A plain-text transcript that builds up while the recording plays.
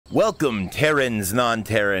Welcome, Terrans,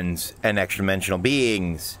 non-Terrans, and extra-dimensional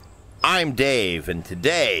beings. I'm Dave, and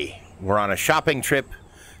today we're on a shopping trip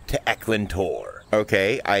to Eklantor.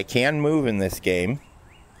 Okay, I can move in this game,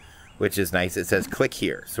 which is nice. It says click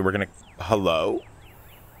here, so we're gonna... Hello?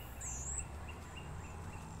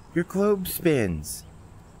 Your globe spins.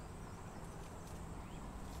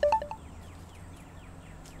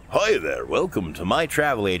 Hi there, welcome to my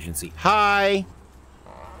travel agency. Hi!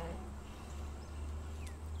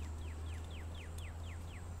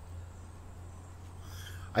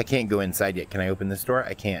 I can't go inside yet. Can I open this door?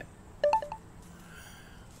 I can't.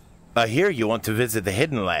 I hear you want to visit the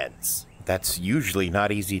Hidden Lands. That's usually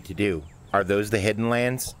not easy to do. Are those the Hidden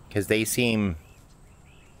Lands? Because they seem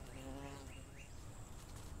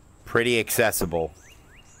pretty accessible.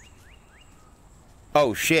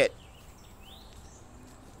 Oh, shit.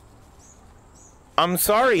 I'm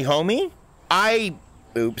sorry, homie.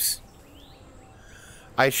 Oops.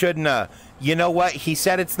 I shouldn't, You know what? He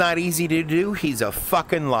said it's not easy to do. He's a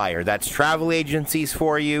fucking liar. That's travel agencies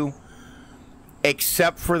for you.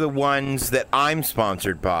 Except for the ones that I'm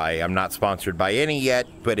sponsored by. I'm not sponsored by any yet,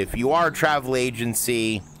 but if you are a travel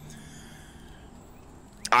agency,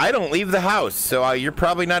 I don't leave the house, so you're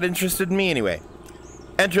probably not interested in me anyway.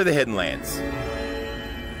 Enter the Hidden Lands.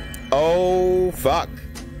 Oh, fuck.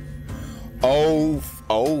 Oh,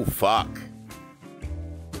 fuck.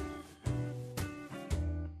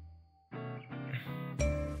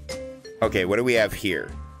 Okay, what do we have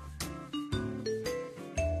here?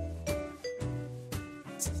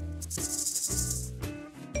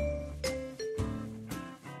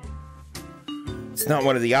 It's not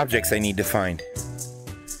one of the objects I need to find.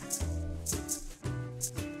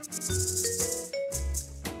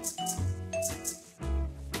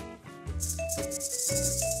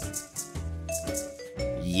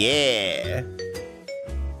 Yeah.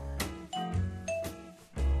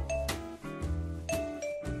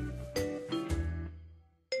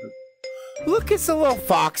 Look, it's a little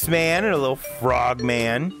fox man and a little frog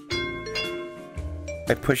man.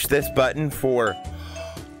 I push this button for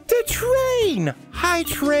the train. Hi,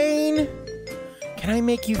 train. Can I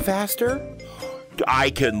make you faster? I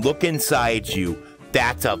can look inside you.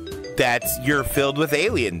 You're filled with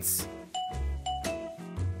aliens.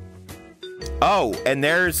 Oh, and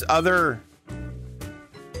there's other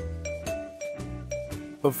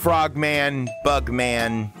frogman,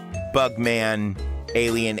 bugman,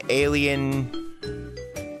 alien,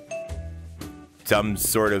 some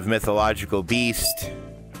sort of mythological beast.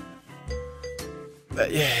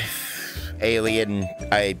 Alien,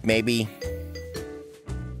 maybe.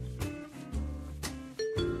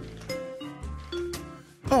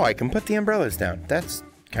 Oh, I can put the umbrellas down. That's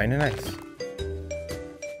kind of nice.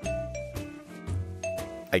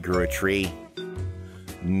 I grew a tree.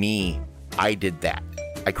 Me. I did that.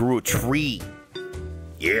 I grew a tree.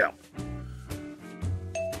 Yeah.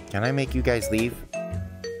 Can I make you guys leave?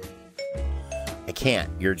 I can't.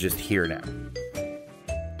 You're just here now.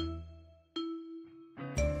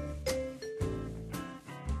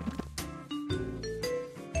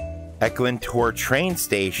 Eklantor train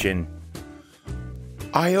station.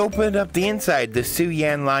 I opened up the inside. The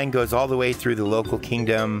Suyan line goes all the way through the local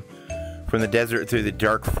kingdom, from the desert through the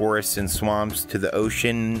dark forests and swamps to the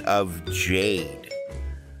ocean of Jade.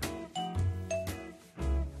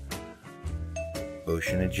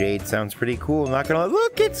 Ocean of Jade sounds pretty cool. I'm not gonna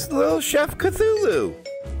look, it's little Chef Cthulhu.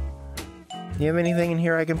 You have anything in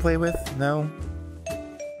here I can play with? No?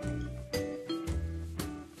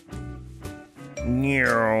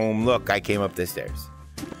 Look, I came up the stairs.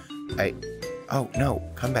 Oh, no,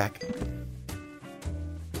 come back.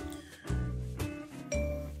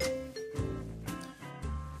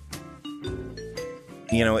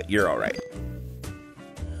 You know what? You're alright.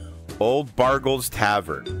 Old Bargle's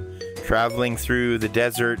Tavern. Traveling through the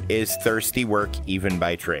desert is thirsty work, even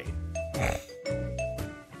by train.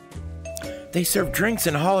 They serve drinks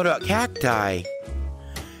and hollowed out cacti.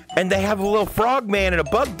 And they have a little frog man and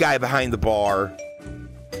a bug guy behind the bar.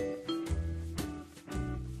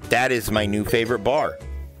 That is my new favorite bar.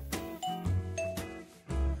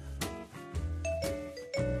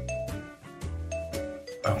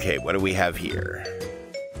 Okay, what do we have here?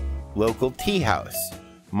 Local tea house.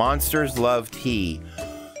 Monsters love tea.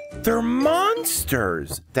 They're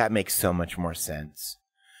monsters! That makes so much more sense.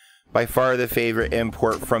 By far the favorite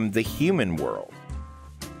import from the human world.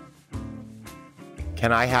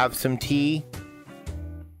 Can I have some tea?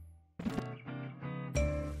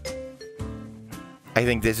 I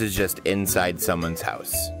think this is just inside someone's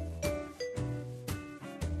house.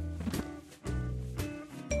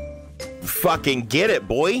 Fucking get it,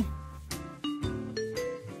 boy!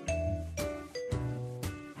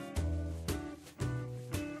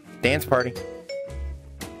 Dance party.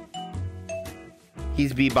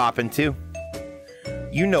 He's bebopping too.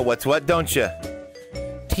 You know what's what, don't you?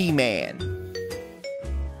 T-Man.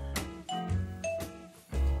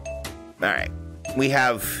 Alright. We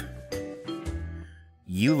have...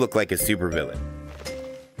 You look like a supervillain.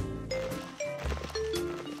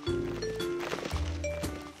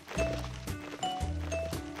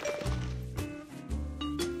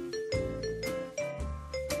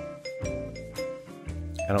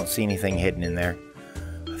 I don't see anything hidden in there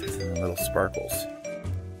other than the little sparkles.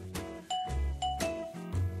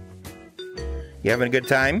 You having a good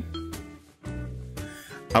time?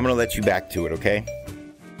 I'm gonna let you back to it, okay?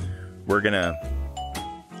 We'll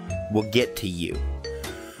get to you.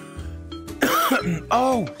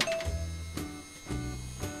 Oh!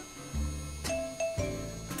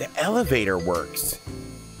 The elevator works.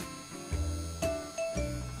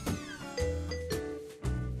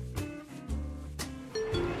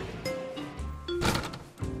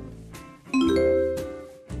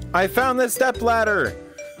 I found the stepladder!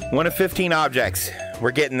 1 of 15 objects.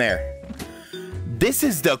 We're getting there. This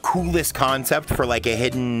is the coolest concept for like a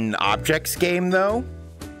hidden objects game though.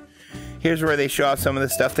 Here's where they show off some of the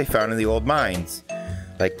stuff they found in the old mines.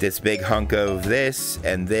 Like this big hunk of this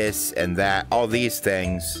and that, all these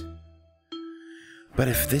things. But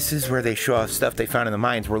if this is where they show off stuff they found in the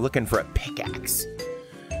mines, we're looking for a pickaxe.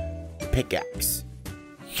 Pickaxe.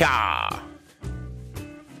 Yeah.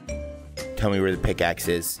 Tell me where the pickaxe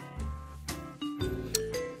is.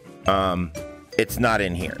 It's not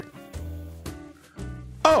in here.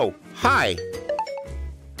 Oh, hi.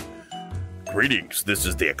 Greetings, this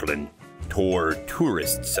is the Ecklentor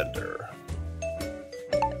Tourist Center.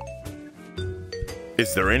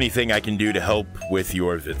 Is there anything I can do to help with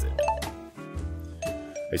your visit?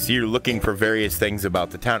 I see you're looking for various things about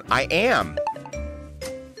the town. I am.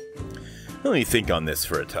 Let me think on this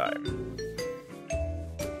for a time.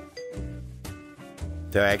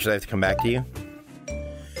 Do I actually have to come back to you?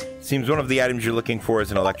 Seems one of the items you're looking for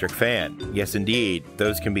is an electric fan. Yes, indeed.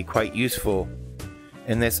 Those can be quite useful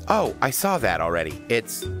in this. Oh, I saw that already.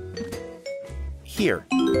 It's here.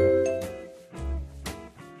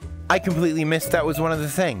 I completely missed that was one of the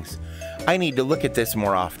things. I need to look at this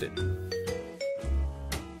more often.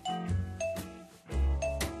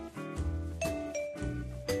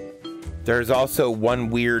 There's also one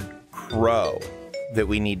weird crow that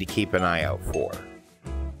we need to keep an eye out for.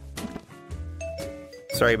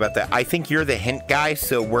 Sorry about that. I think you're the hint guy,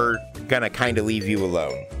 so we're gonna kind of leave you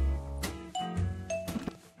alone.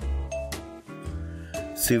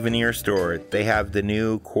 Souvenir store. They have the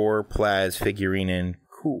new Core Plaz figurine in.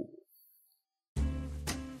 Cool.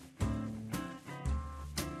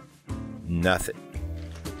 Nothing.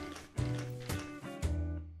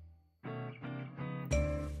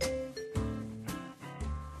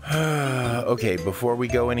 Okay, before we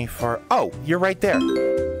go any far... Oh, you're right there.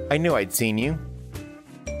 I knew I'd seen you.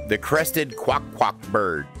 The crested quack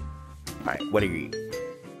bird. Alright, what are you?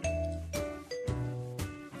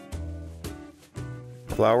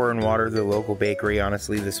 Flour and water, the local bakery.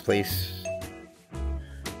 Honestly, this place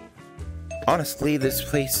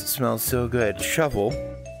smells so good. Shovel.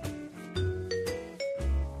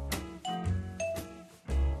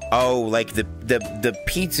 Oh, like the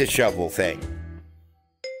pizza shovel thing.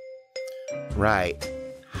 Right.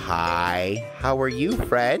 Hi. How are you,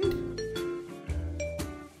 friend?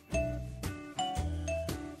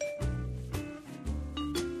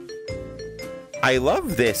 I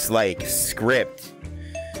love this, like, script.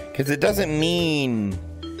 Because it doesn't mean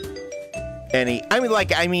any...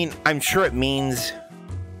 I mean, I'm sure it means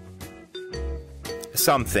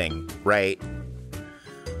something, right?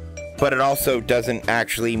 But it also doesn't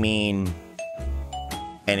actually mean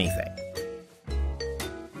anything.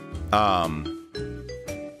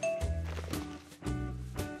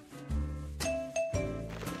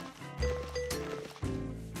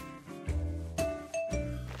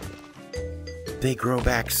 They grow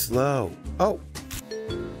back slow. Oh.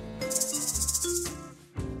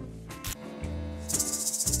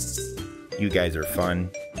 You guys are fun.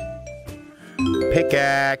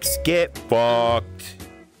 Pickaxe, get fucked.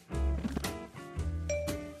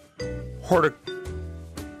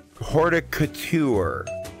 Horticulture.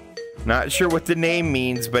 Not sure what the name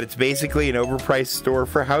means, but it's basically an overpriced store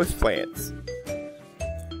for houseplants.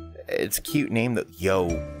 It's a cute name though. Yo,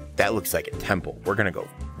 that looks like a temple. We're gonna go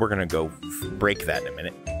break that in a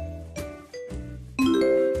minute.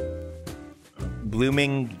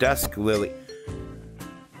 Blooming dusk lily.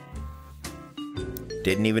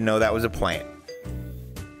 Didn't even know that was a plant.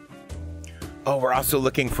 Oh, we're also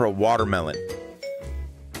looking for a watermelon.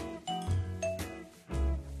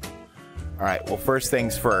 Alright, well, first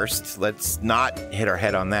things first. Let's not hit our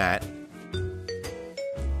head on that.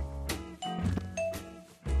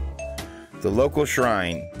 The local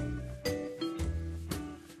shrine.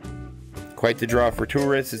 Quite the draw for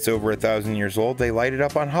tourists. It's over 1,000 years old. They light it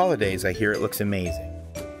up on holidays. I hear it looks amazing.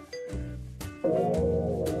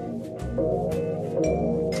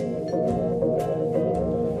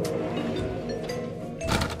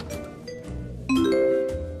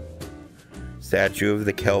 Statue of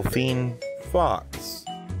the Kelphine Fox.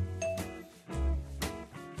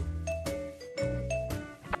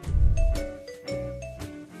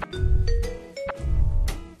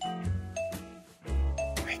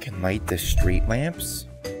 I can light the street lamps.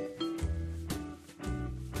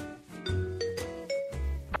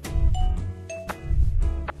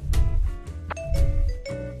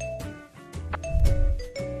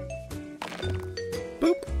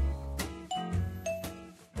 Boop.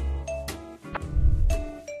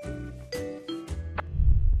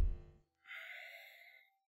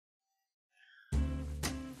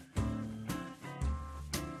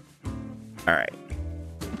 All right.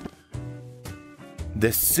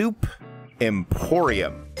 The Soup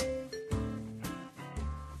Emporium.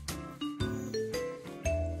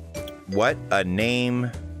 What a name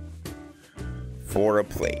for a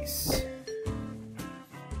place.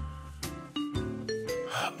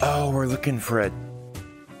 Oh, we're looking for a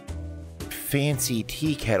fancy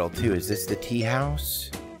tea kettle too. Is this the tea house?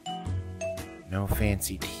 No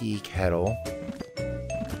fancy tea kettle.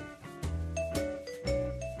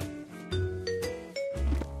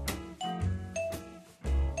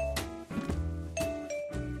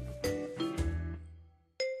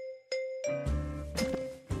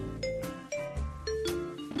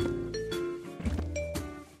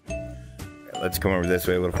 Let's come over this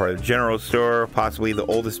way a little farther. General store, possibly the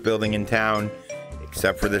oldest building in town,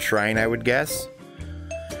 except for the shrine, I would guess.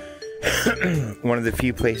 One of the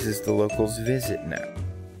few places the locals visit now.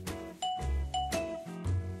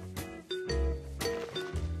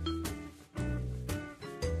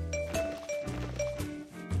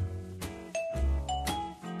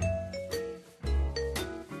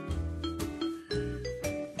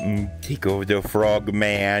 Tico the Frog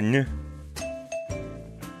Man.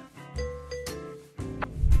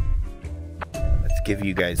 Give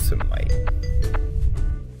you guys some light.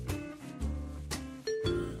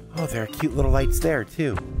 Oh, there are cute little lights there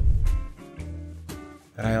too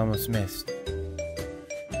that I almost missed,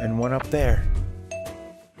 and one up there.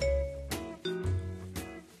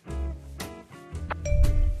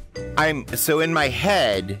 So in my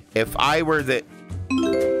head, if I were the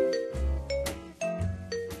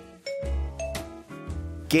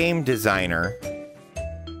game designer,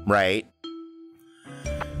 right,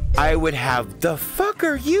 I would have, the fuck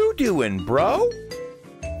are you doing, bro?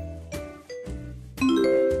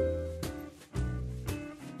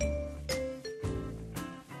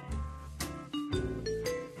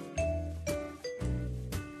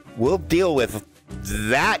 We'll deal with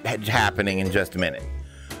that happening in just a minute.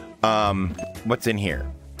 What's in here?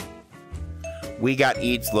 We got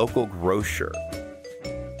Eats Local Grocer.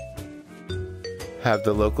 Have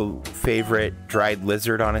the local favorite dried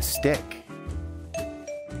lizard on a stick.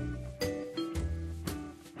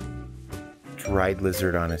 Dried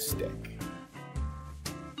lizard on a stick.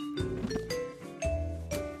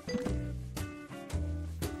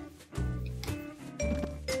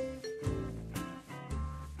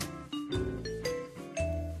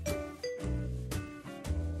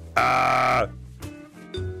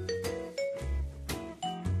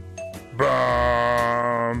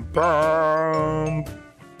 Bum, bum,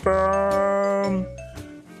 bum,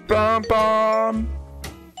 bum, bum.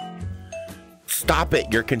 Stop it,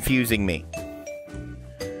 you're confusing me.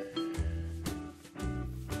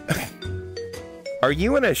 Are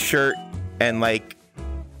you in a shirt and like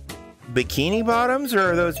bikini bottoms,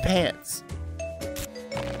 or are those pants?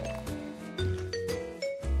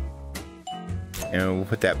 And we'll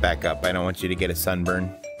put that back up. I don't want you to get a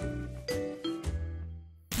sunburn.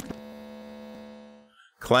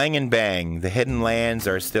 Clang and Bang. The hidden lands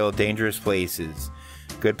are still dangerous places.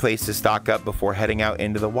 Good place to stock up before heading out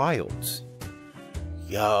into the wilds.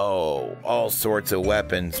 Yo, all sorts of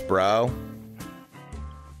weapons, bro.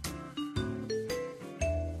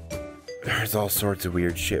 There's all sorts of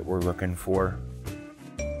weird shit we're looking for.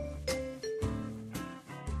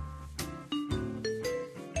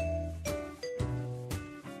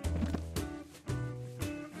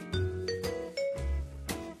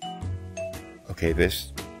 Okay,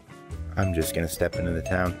 this... I'm just gonna step into the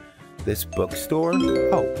town. This bookstore...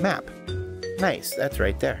 Oh, map. Nice, that's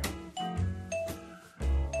right there.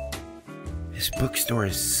 This bookstore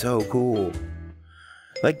is so cool.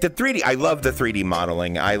 Like the 3D, I love the 3D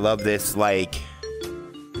modeling. I love this, like,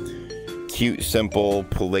 cute, simple,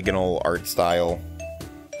 polygonal art style.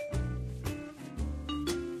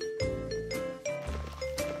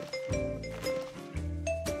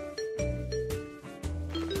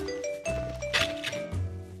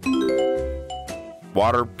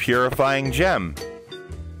 Water purifying gem.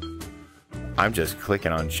 I'm just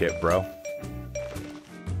clicking on shit, bro.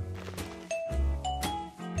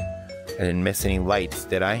 I didn't miss any lights,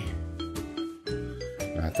 did I?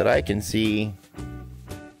 Not that I can see.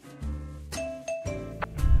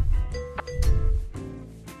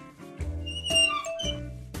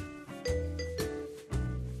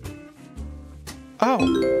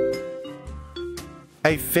 Oh.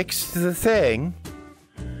 I fixed the thing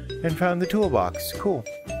and found the toolbox. Cool.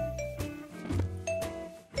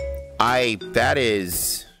 That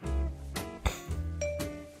is...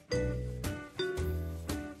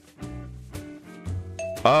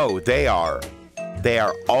 Oh, they are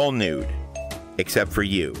all nude, except for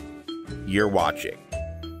you. You're watching.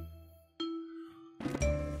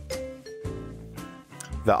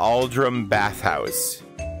 The Aldrum bathhouse.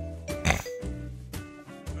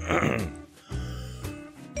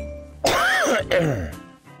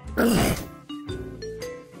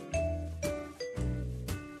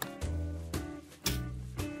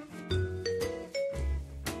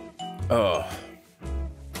 Oh.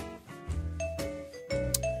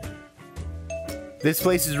 This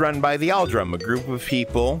place is run by the Aldrum, a group of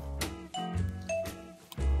people.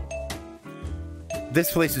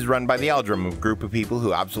 This place is run by the Aldrum, a group of people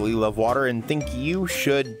who absolutely love water and think you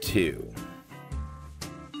should too.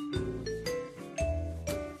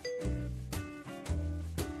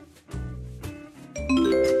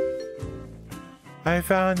 I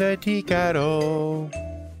found a tea kettle.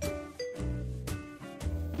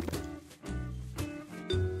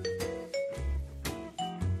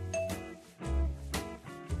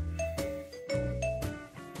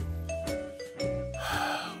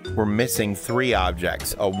 We're missing 3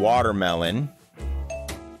 objects. A watermelon.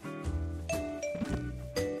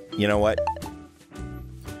 You know what?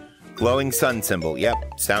 Glowing sun symbol.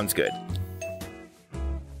 Yep, sounds good.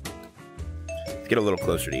 Let's get a little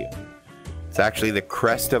closer to you. It's actually the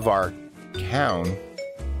crest of our town.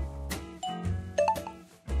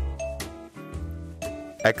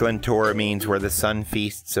 Eklantor means where the sun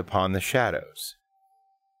feasts upon the shadows.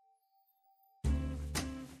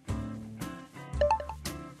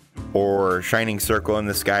 Or shining circle in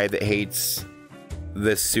the sky that hates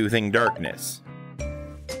the soothing darkness.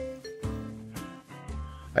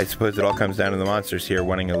 I suppose it all comes down to the monsters here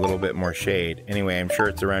wanting a little bit more shade. Anyway, I'm sure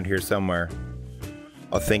it's around here somewhere.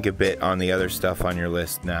 I'll think a bit on the other stuff on your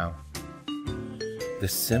list now. The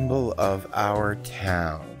symbol of our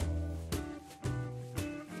town.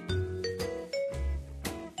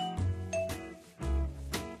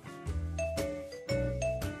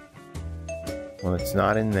 Well, it's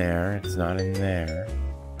not in there. It's not in there.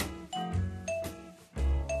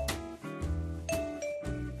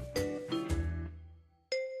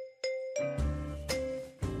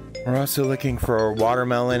 We're also looking for a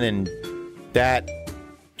watermelon and that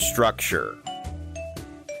structure.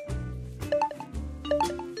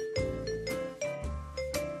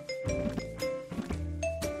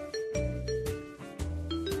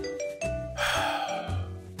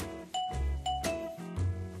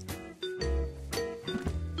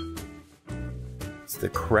 It's the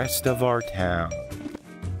crest of our town.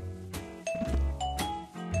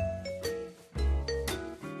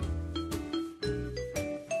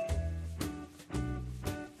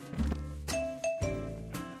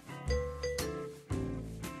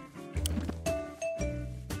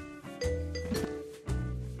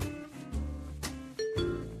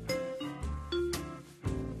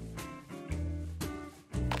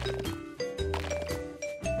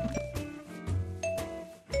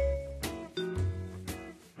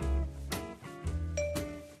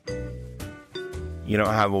 You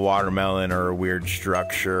don't have a watermelon or a weird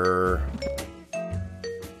structure.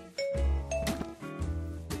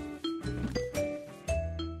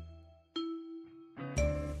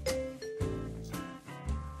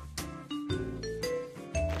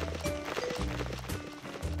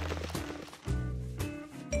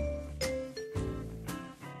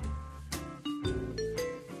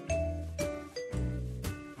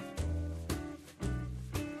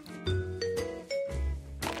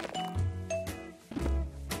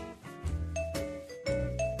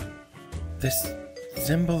 This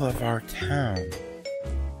symbol of our town.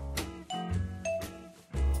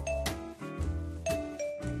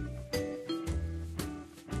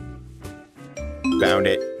 Found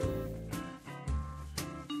it.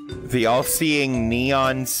 The all-seeing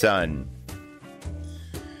neon sun.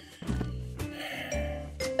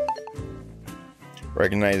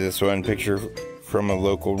 Recognize this one picture from a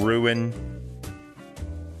local ruin.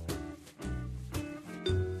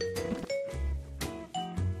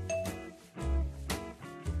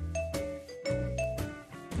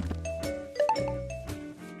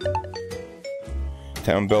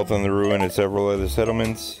 Town built on the ruin of several other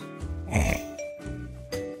settlements.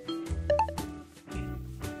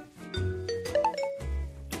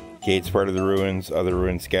 Gates part of the ruins, other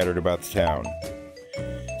ruins scattered about the town.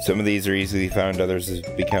 Some of these are easily found, others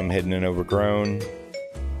have become hidden and overgrown.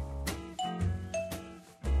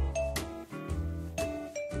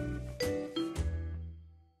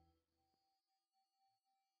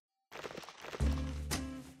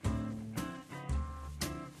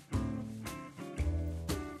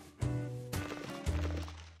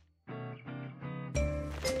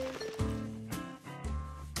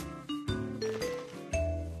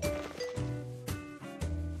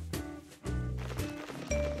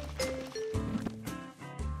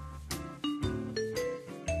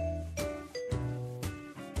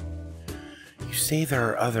 You say there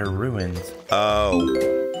are other ruins. Oh.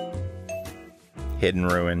 Hidden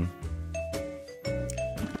ruin.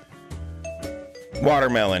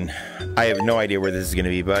 Watermelon. I have no idea where this is going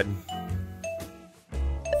to be, bud.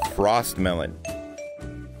 Frost melon.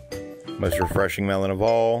 Most refreshing melon of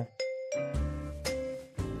all.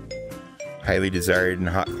 Highly desired in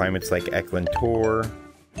hot climates like Eklund Tor.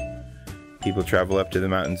 People travel up to the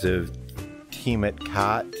mountains of Tiamat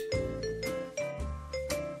Kat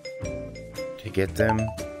to get them,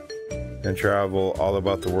 then travel all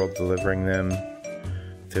about the world delivering them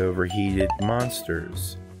to overheated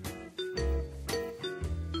monsters.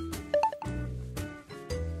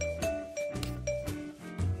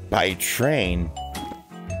 By train?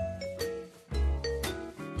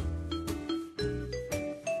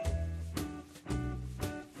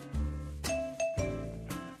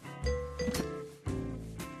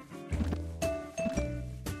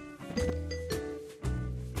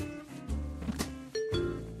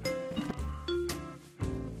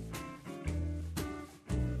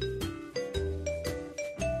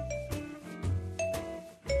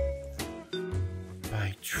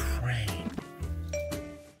 By train.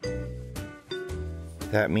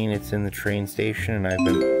 That mean it's in the train station and I've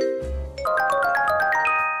been...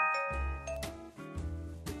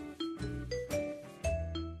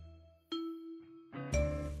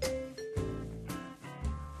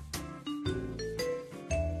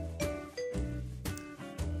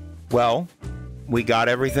 Well, we got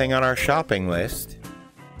everything on our shopping list.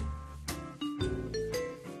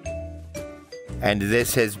 And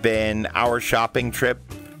this has been our shopping trip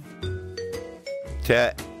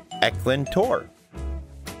to Eklund Tor.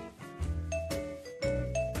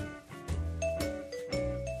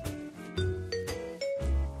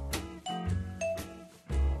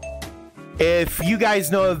 If you guys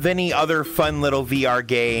know of any other fun little VR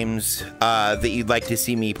games that you'd like to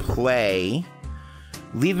see me play,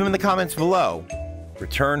 leave them in the comments below.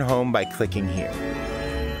 Return home by clicking here.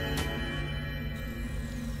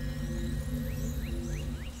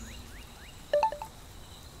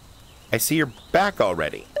 I see you're back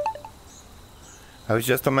already. I was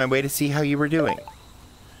just on my way to see how you were doing,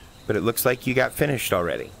 but it looks like you got finished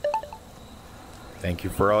already. Thank you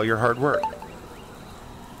for all your hard work.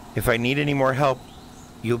 If I need any more help,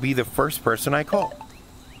 you'll be the first person I call.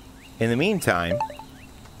 In the meantime,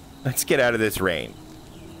 let's get out of this rain.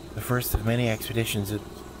 The first of many expeditions that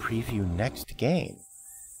preview next game.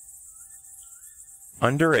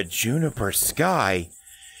 Under a juniper sky?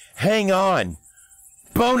 Hang on!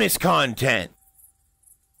 Bonus content!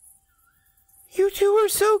 You two are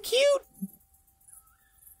so cute!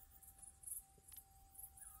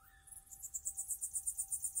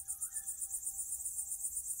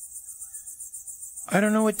 I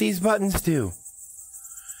don't know what these buttons do.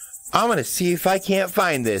 I'm gonna see if I can't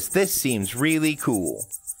find this. This seems really cool.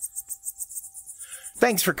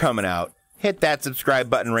 Thanks for coming out. Hit that subscribe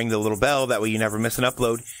button, ring the little bell, that way you never miss an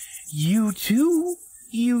upload. You too?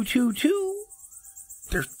 You too?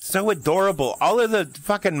 They're so adorable. All of the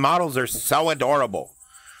fucking models are so adorable.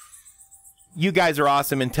 You guys are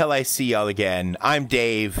awesome. Until I see y'all again, I'm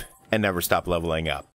Dave, and never stop leveling up.